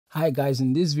Hi guys,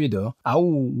 in this video, I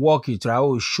will walk you through, I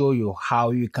will show you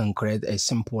how you can create a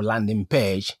simple landing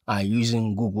page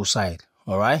using Google site.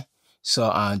 Alright,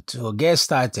 so to get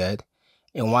started,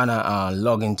 you want to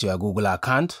log into your Google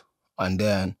account and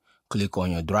then click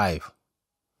on your drive.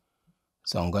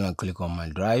 So I'm going to click on my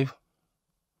drive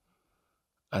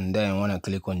and then I want to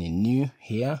click on the new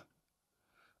here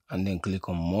and then click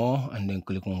on more and then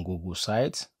click on Google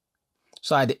Sites.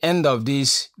 So at the end of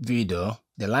this video,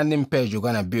 the landing page you're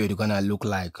going to build is going to look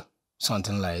like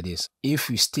something like this. If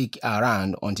you stick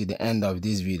around until the end of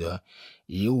this video,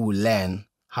 you will learn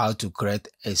how to create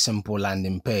a simple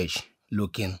landing page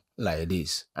looking like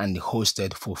this and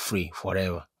hosted for free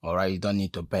forever. All right, you don't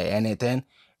need to pay anything.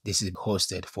 This is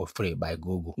hosted for free by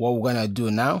Google. What we're going to do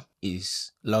now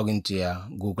is log into your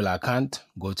Google account,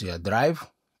 go to your drive,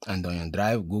 and on your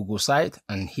drive, Google site,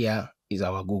 and here is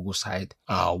our Google site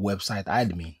website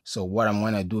admin. So what I'm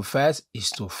going to do first is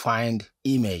to find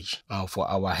image for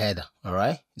our header. All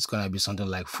right, it's going to be something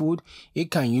like food. You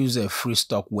can use a free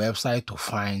stock website to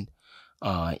find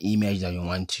image that you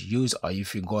want to use, or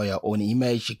if you got your own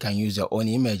image, you can use your own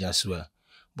image as well.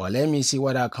 But let me see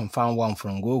whether I can find one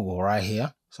from Google right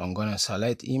here. So I'm going to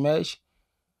select image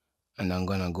and I'm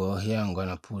going to go here. I'm going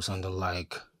to put something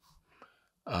like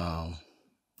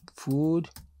food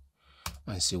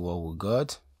and see what we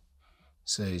got.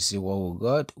 So you see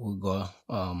what we got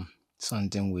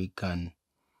something we can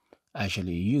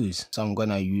actually use. So I'm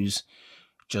gonna use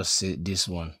just this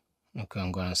one. Okay,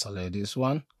 I'm gonna select this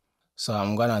one. So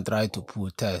I'm gonna try to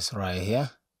put text right here,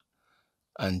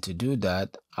 and to do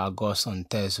that I got some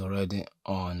text already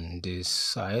on this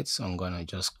site. So I'm gonna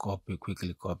just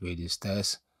quickly copy this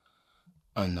text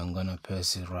and I'm gonna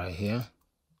paste it right here.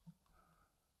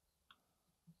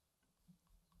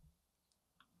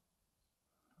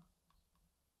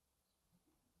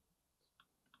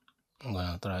 I'm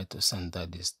gonna try to center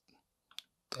this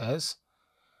text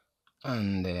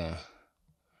and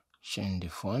change the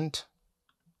font.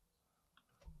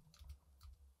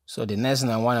 So the next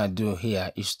thing I want to do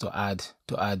here is to add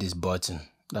this button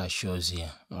that shows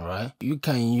here. All right, you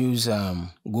can use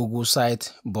Google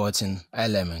site button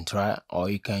element, right, or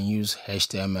you can use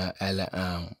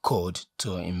HTML code to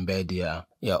embed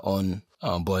your own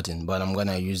button, but I'm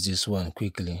gonna use this one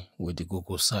quickly with the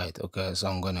Google site. Okay, so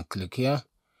I'm gonna click here.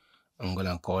 I'm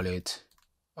gonna call it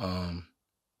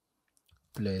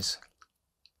place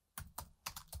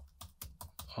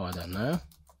order now.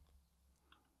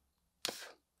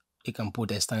 You can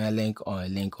put a standard link or a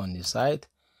link on the site.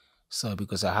 So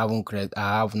because I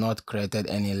have not created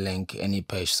any link, any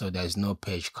page, so there's no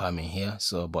page coming here.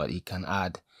 So but you can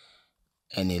add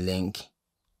any link,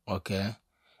 okay,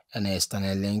 and a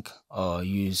standard link, or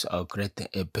create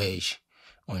a page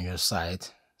on your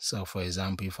site. So for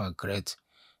example, if I create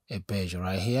a page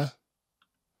right here,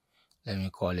 let me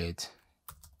call it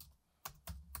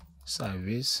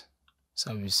services,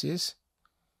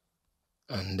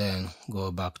 and then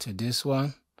go back to this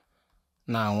one.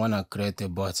 Now I want to create a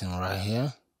button right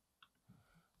here.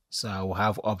 So I will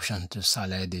have option to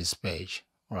select this page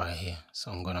right here.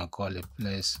 So I'm gonna call it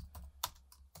place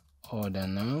order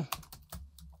now,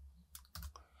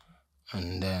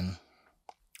 and then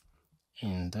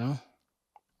enter.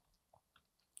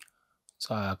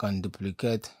 So I can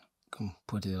duplicate, can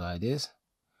put it like this,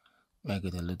 make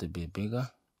it a little bit bigger,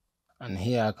 and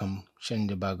here I can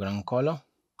change the background color.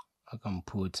 I can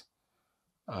put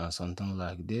something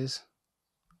like this,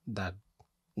 dark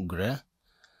gray.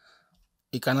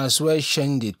 You can as well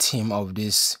change the theme of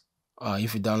this.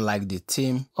 If you don't like the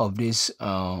theme of this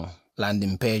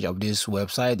landing page of this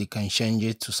website, you can change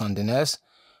it to something else.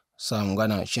 So I'm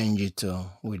gonna change it to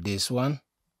with this one.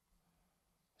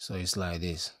 So it's like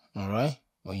this. All right,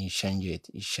 when you change it,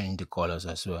 you change the colors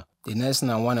as well. The next thing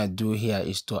I want to do here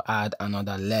is to add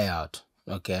another layout.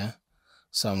 Okay,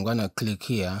 so I'm gonna click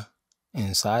here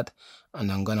inside and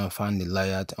I'm gonna find the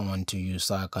layout I want to use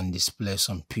so I can display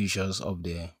some pictures of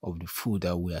the food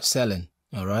that we are selling.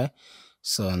 All right,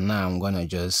 so now I'm gonna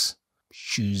just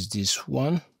choose this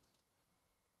one.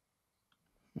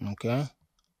 Okay,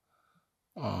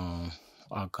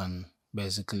 I can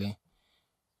basically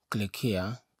click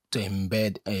here to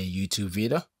embed a YouTube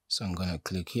video. So I'm gonna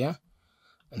click here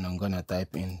and I'm gonna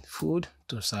type in food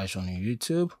to search on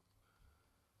YouTube.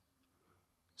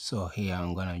 So here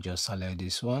I'm gonna just select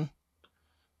this one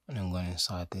and I'm gonna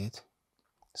insert it.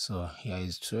 So here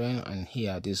is train, and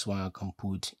here this one I can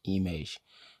put image.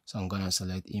 So I'm gonna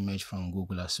select image from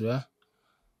Google as well.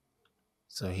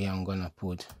 So here I'm gonna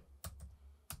put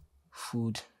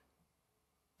food.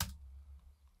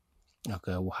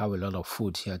 Okay, we'll have a lot of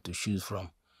food here to choose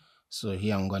from. So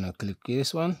here I'm gonna click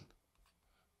this one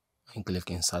and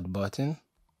click insert button,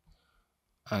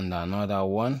 and another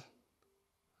one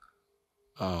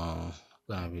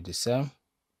gonna be the same.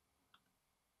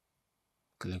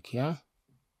 Click here.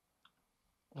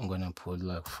 I'm gonna put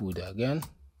like food again,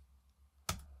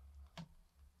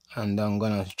 and I'm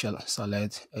gonna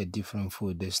select a different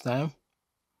food this time.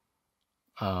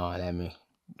 Let me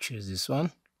choose this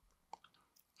one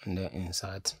and then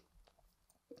insert.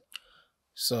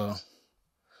 So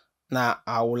now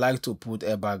I would like to put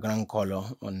a background color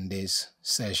on this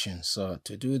session. So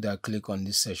to do that, click on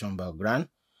this session background,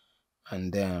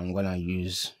 and then I'm gonna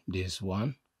use this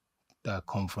one that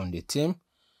come from the theme.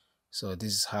 So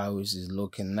this is how it is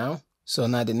looking now. So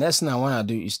now the next thing I want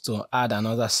to do is to add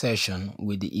another session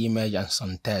with the image and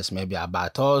some text, maybe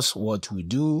about us, what we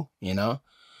do, you know.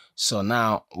 So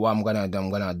now what I'm gonna do, I'm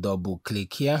gonna double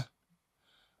click here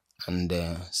and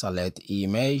then select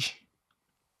image.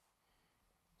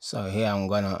 So here I'm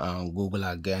gonna Google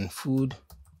again food,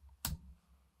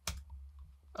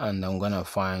 and I'm gonna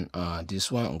find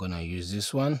this one. I'm gonna use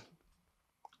this one,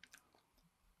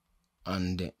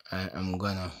 and I am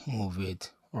gonna move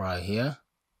it right here,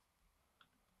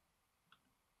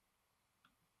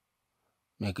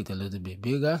 make it a little bit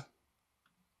bigger.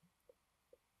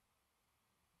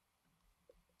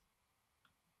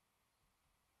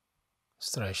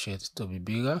 Stretch it to be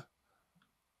bigger.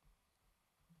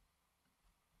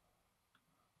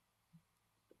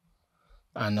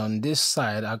 And on this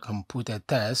side, I can put a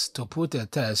text. To put a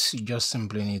text, you just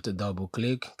simply need to double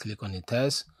click on the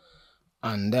text,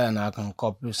 and then I can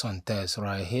copy some text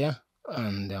right here,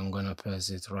 and then I'm gonna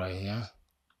paste it right here.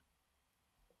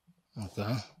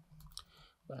 Okay,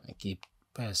 gonna keep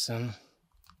pasting,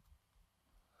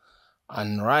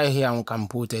 and right here I can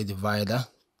put a divider.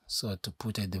 So to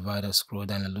put a divider, scroll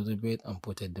down a little bit and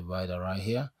put a divider right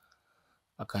here.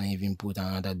 I can even put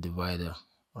another divider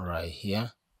right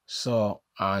here. So,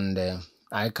 and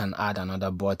I can add another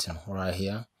button right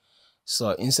here.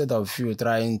 So instead of you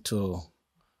trying to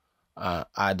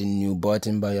add a new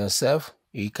button by yourself,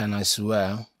 you can as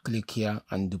well click here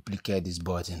and duplicate this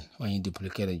button. When you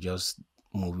duplicate it, just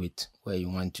move it where you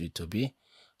want it to be.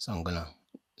 So I'm gonna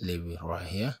leave it right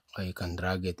here, or you can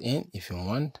drag it in if you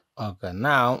want. Okay,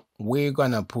 now we're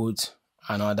gonna put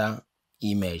another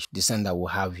image, the same that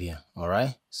we have here. All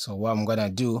right, so what I'm gonna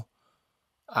do,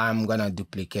 I'm gonna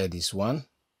duplicate this one,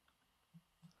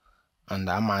 and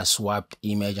I'm gonna swap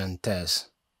image and text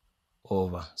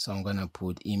over. So I'm gonna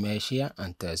put image here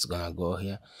and text gonna go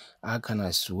here. I can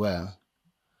as well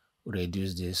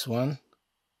reduce this one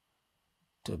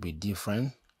to be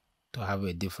different, to have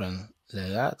a different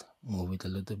layout. Move it a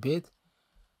little bit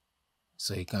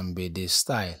so it can be this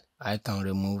style. I can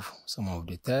remove some of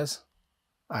the text.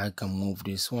 I can move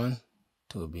this one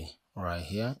to be right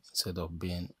here instead of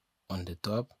being on the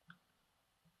top.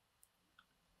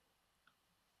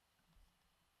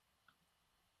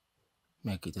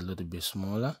 Make it a little bit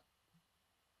smaller.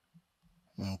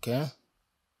 Okay,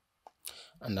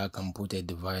 and I can put a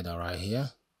divider right here.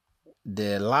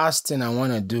 The last thing I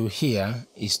want to do here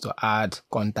is to add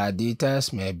contact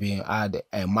details, maybe add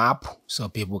a map so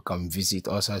people can visit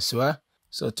us as well.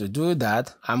 So to do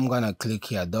that, I'm gonna click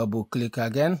here, double click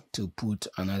again to put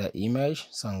another image.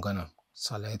 So I'm gonna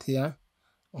select here,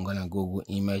 I'm gonna Google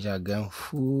image again,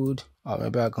 food, or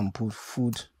maybe I can put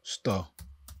food store.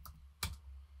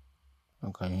 I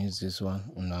can use this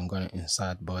one, and I'm gonna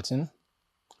insert button,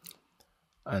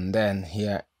 and then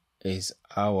here is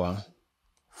our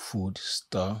food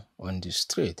store on the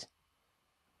street.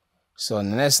 So the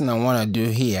next thing I want to do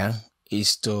here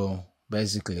is to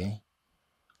basically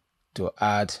to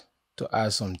add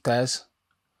some text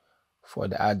for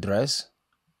the address.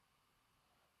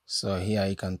 So here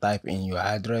you can type in your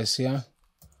address here,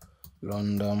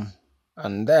 London,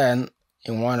 and then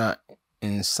you want to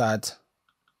insert.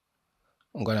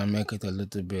 I'm gonna make it a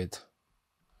little bit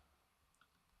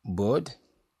bold,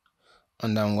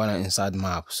 and I'm gonna insert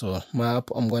map. So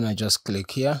map, I'm gonna just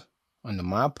click here on the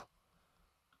map,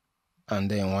 and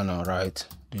then you wanna write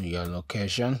your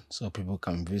location so people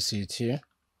can visit here.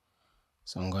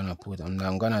 So I'm gonna put, and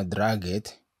I'm gonna drag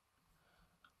it.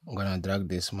 I'm gonna drag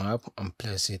this map and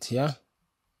place it here,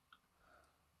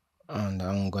 and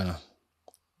I'm gonna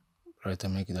try to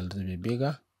make it a little bit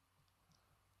bigger.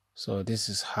 So this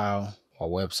is how our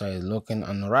website is looking,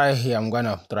 and right here I'm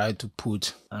gonna try to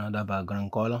put another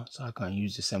background color so I can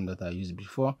use the same that I used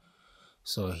before.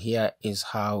 So here is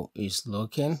how it's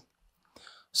looking.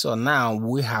 So now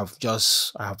I have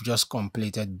just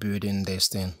completed building this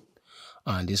thing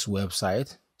on this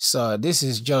website. So this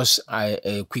is just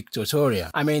a quick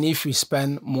tutorial. I mean, if you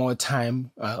spend more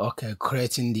time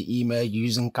creating the email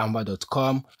using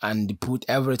canva.com and put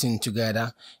everything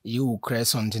together, you will create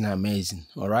something amazing.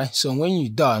 All right, so when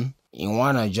you're done, you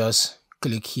want to just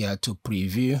click here to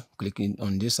preview. Clicking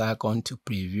on this icon to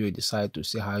preview the site to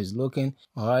see how it's looking.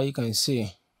 All right, you can see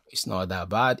it's not that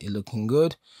bad. It's looking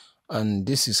good. And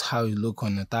this is how it look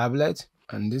on the tablet,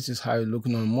 and this is how it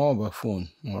looking on mobile phone.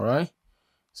 All right,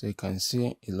 so you can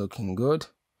see it looking good.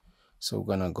 So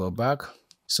we're gonna go back.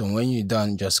 So when you're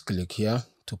done, just click here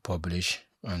to publish,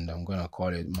 and I'm gonna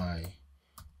call it my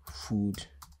food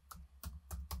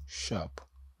shop,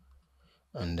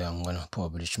 and then I'm gonna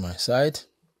publish my site.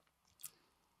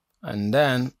 And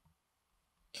then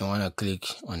you want to click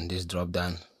on this drop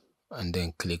down and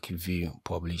then click view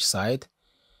publish site,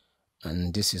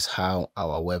 and this is how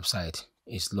our website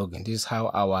is looking. This is how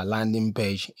our landing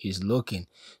page is looking.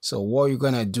 So what you're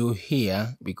gonna do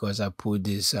here, because I put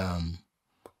this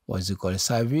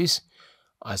service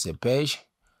as a page,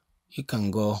 you can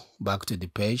go back to the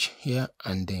page here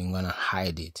and then you're gonna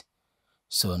hide it,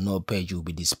 so no page will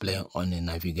be displayed on the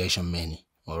navigation menu.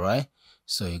 All right,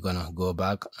 so you're gonna go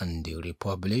back and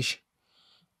republish,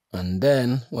 and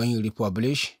then when you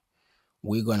republish,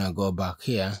 we're gonna go back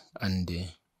here and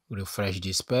refresh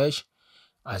this page.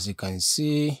 As you can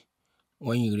see,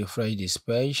 when you refresh this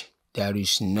page, there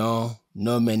is no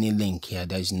many link here.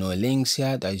 There is no links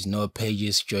here. There is no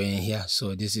pages showing here.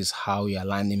 So this is how your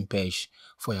landing page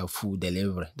for your food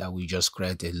delivery that we just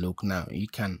created look now. You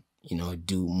can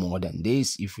do more than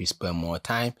this if you spend more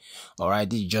time. All right,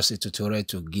 this is just a tutorial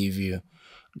to give you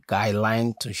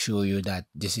guideline to show you that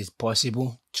this is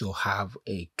possible to have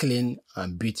a clean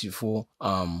and beautiful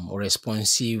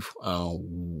responsive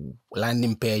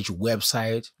landing page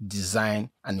website design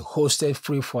and hosted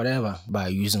free forever by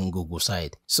using Google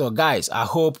site. So guys, I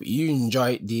hope you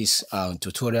enjoyed this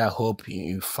tutorial. I hope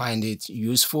you find it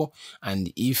useful,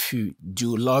 and if you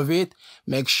do love it,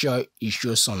 make sure you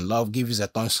show some love, give us a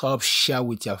thumbs up, share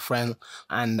with your friend,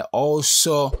 and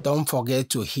also don't forget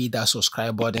to hit that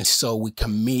subscribe button so we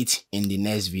can meet in the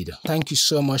next video. Thank you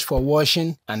so much for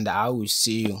watching, and I will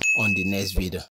see you on the next video.